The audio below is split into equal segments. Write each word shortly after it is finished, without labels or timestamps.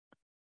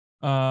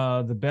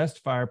The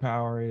best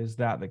firepower is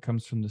that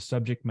comes from the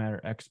subject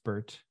matter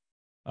expert,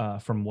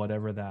 from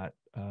whatever that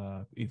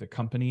either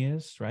company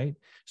is, right?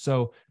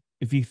 So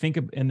if you think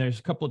of, and there's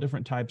a couple of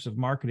different types of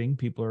marketing,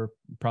 people are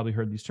probably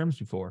heard these terms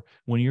before.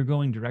 When you're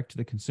going direct to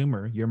the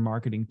consumer, you're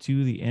marketing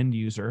to the end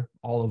user,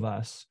 all of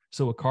us.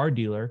 So a car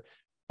dealer,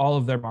 all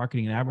of their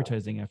marketing and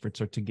advertising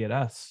efforts are to get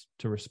us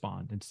to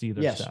respond and see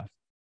their stuff.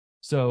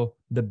 So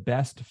the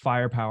best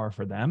firepower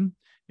for them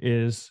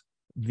is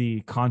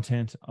the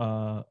content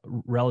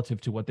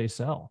relative to what they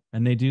sell.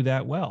 And they do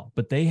that well,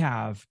 but they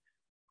have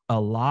a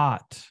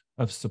lot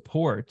of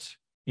support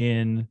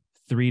in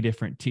 3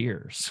 different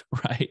tiers,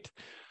 right?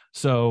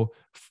 So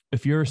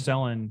if you're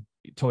selling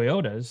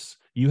Toyotas,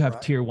 you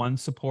have tier 1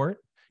 support,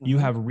 you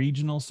have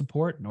regional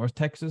support, North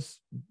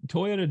Texas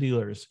Toyota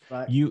dealers.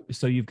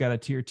 So you've got a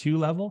tier 2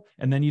 level,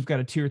 and then you've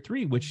got a tier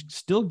 3, which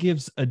still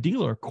gives a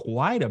dealer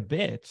quite a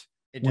bit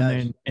when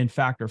they're in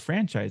factor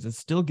franchise. It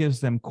still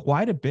gives them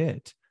quite a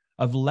bit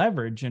of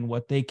leverage in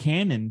what they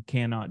can and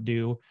cannot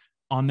do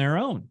on their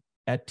own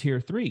at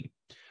tier 3.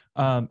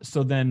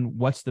 So then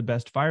what's the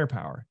best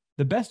firepower?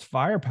 The best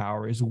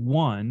firepower is,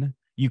 one,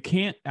 you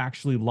can't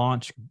actually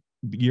launch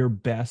your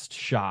best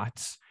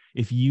shots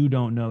if you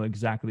don't know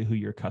exactly who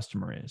your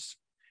customer is.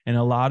 And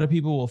a lot of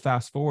people will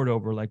fast forward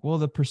over like, well,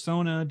 the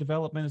persona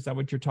development, is that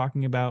what you're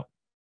talking about?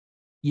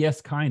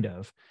 Yes, kind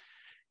of.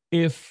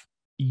 If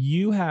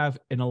you have,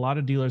 and a lot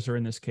of dealers are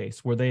in this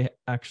case where they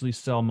actually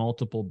sell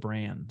multiple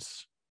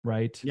brands,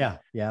 right? Yeah,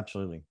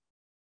 absolutely.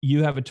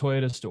 You have a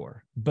Toyota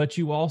store, but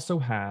you also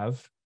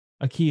have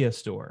a Kia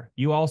store.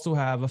 You also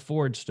have a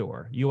Ford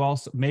store. You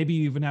also, maybe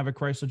you even have a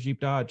Chrysler Jeep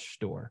Dodge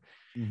store.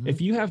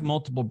 If you have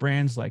multiple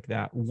brands like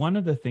that, one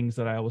of the things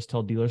that I always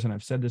tell dealers, and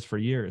I've said this for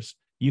years,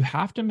 you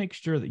have to make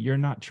sure that you're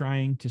not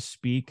trying to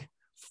speak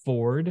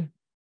Ford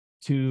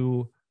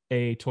to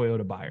a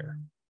Toyota buyer.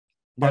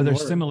 Are there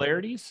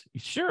similarities?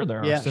 Sure,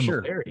 there are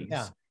similarities. Sure.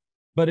 Yeah.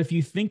 But if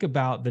you think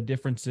about the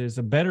differences,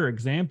 a better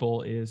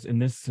example is,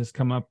 and this has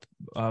come up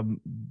a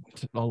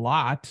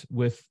lot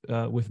with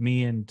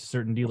me and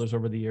certain dealers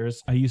over the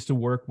years. I used to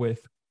work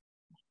with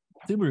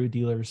Subaru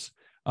dealers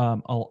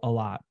a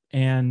lot,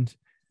 and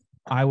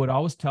I would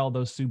always tell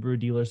those Subaru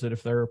dealers that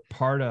if they're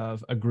part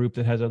of a group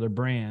that has other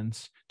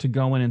brands, to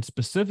go in and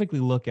specifically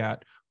look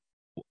at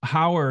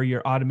how are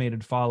your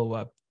automated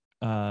follow-up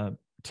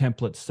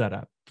templates set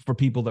up for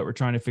people that were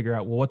trying to figure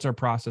out, well, what's our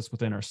process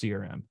within our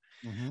CRM?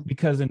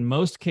 Because in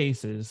most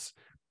cases,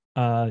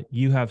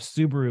 you have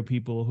Subaru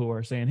people who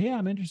are saying, hey,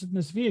 I'm interested in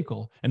this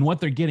vehicle. And what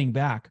they're getting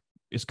back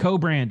is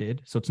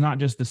co-branded. So it's not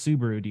just the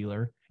Subaru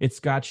dealer. It's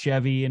got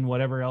Chevy and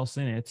whatever else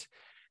in it.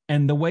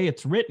 And the way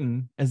it's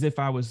written, as if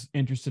I was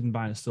interested in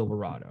buying a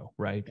Silverado,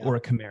 right? Yeah. Or a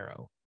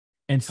Camaro.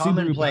 And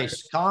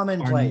commonplace.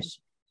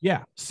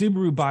 Yeah.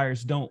 Subaru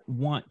buyers don't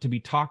want to be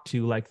talked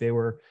to like they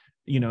were,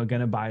 going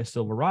to buy a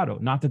Silverado.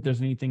 Not that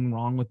there's anything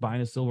wrong with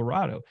buying a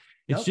Silverado.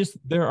 It's just,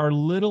 there are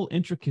little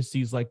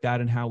intricacies like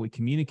that in how we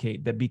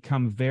communicate that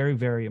become very,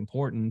 very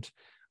important.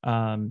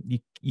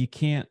 You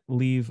can't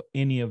leave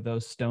any of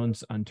those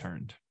stones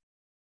unturned.